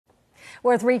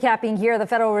Worth recapping here, the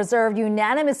Federal Reserve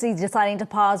unanimously deciding to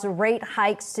pause rate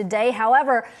hikes today.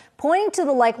 However, pointing to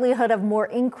the likelihood of more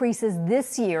increases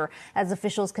this year as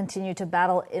officials continue to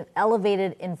battle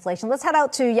elevated inflation. Let's head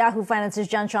out to Yahoo Finance's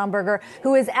Jen Schonberger,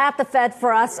 who is at the Fed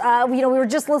for us. We were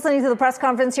just listening to the press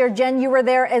conference here. Jen, you were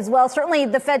there as well. Certainly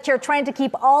the Fed chair trying to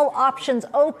keep all options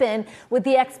open with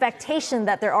the expectation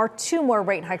that there are 2 more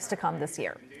rate hikes to come this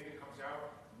year.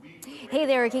 Hey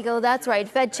there, Akiko. That's right.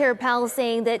 Fed Chair Powell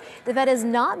saying that the Fed has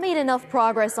not made enough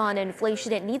progress on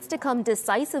inflation. It needs to come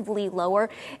decisively lower.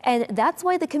 And that's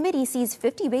why the committee sees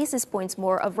 50 basis points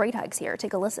more of rate hikes here.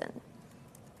 Take a listen.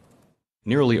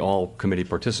 Nearly all committee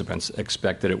participants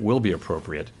expect that it will be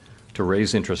appropriate to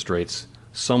raise interest rates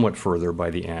somewhat further by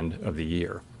the end of the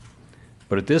year.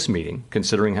 But at this meeting,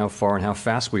 considering how far and how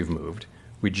fast we've moved,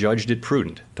 we judged it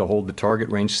prudent to hold the target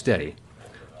range steady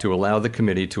to allow the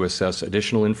committee to assess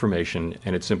additional information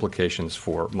and its implications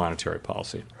for monetary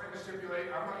policy.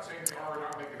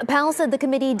 Powell said the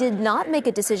committee did not make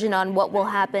a decision on what will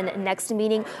happen next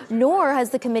meeting, nor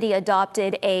has the committee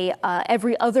adopted a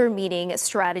every other meeting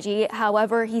strategy.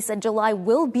 However, he said July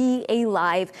will be a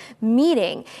live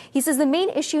meeting. He says the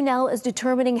main issue now is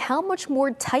determining how much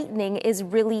more tightening is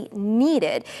really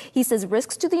needed. He says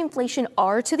risks to the inflation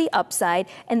are to the upside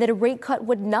and that a rate cut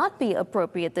would not be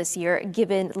appropriate this year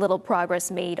given little progress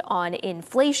made on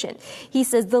inflation. He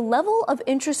says the level of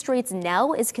interest rates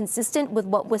now is consistent with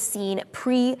what was seen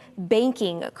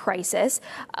pre-banking crisis,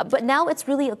 but now it's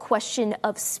really a question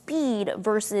of speed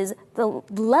versus the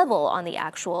level on the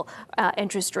actual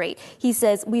interest rate. He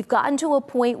says we've gotten to a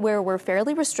point where we're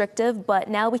fairly restrictive, but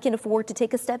now we can afford to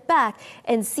take a step back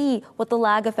and see what the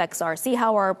lag effects are, see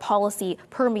how our policy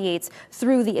permeates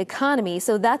through the economy.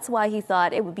 So that's why he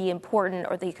thought it would be important,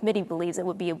 or the committee believes it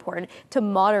would be important, to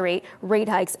moderate rate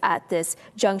hikes at this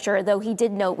juncture, though he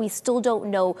did note we still don't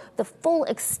know the full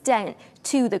extent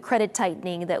to the credit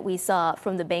tightening that we saw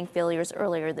from the bank failures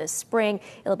earlier this spring.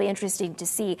 It'll be interesting to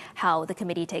see how the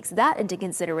committee takes that into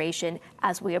consideration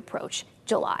as we approach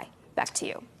July. Back to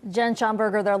you. Jen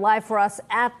Schonberger, they're live for us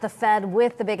at the Fed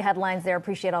with the big headlines there.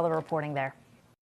 Appreciate all the reporting there.